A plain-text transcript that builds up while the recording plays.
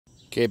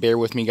Okay, bear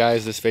with me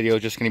guys, this video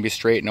is just going to be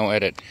straight, no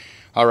edit.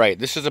 Alright,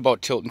 this is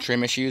about tilt and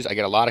trim issues. I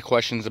get a lot of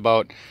questions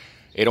about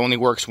it only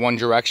works one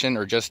direction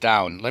or just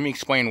down. Let me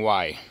explain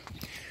why.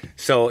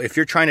 So if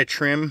you're trying to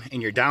trim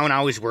and your down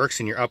always works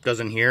and your up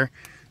doesn't here,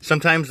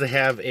 sometimes they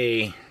have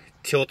a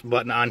tilt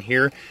button on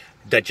here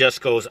that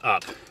just goes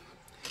up.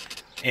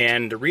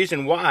 And the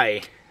reason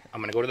why,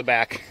 I'm going to go to the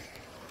back,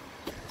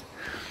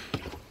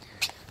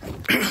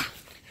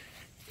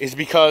 is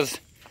because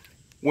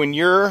when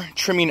you're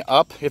trimming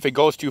up, if it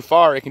goes too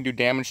far, it can do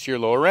damage to your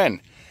lower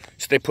end.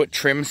 So they put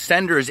trim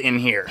senders in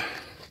here.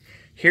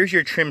 Here's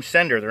your trim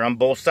sender. They're on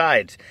both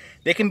sides.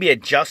 They can be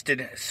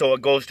adjusted so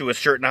it goes to a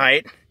certain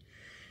height.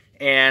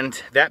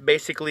 And that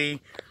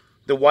basically,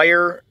 the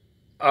wire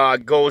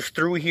goes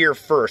through here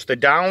first. The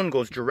down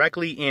goes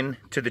directly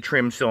into the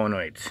trim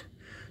solenoids.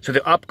 So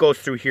the up goes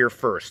through here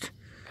first.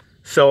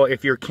 So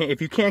if you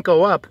can't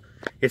go up,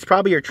 it's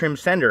probably your trim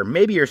sender,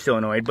 maybe your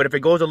solenoid, but if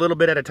it goes a little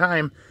bit at a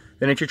time,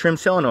 then it's your trim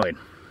solenoid.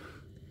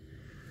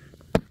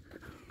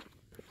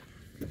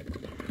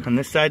 On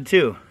this side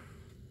too.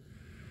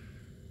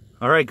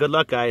 All right, good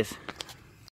luck guys.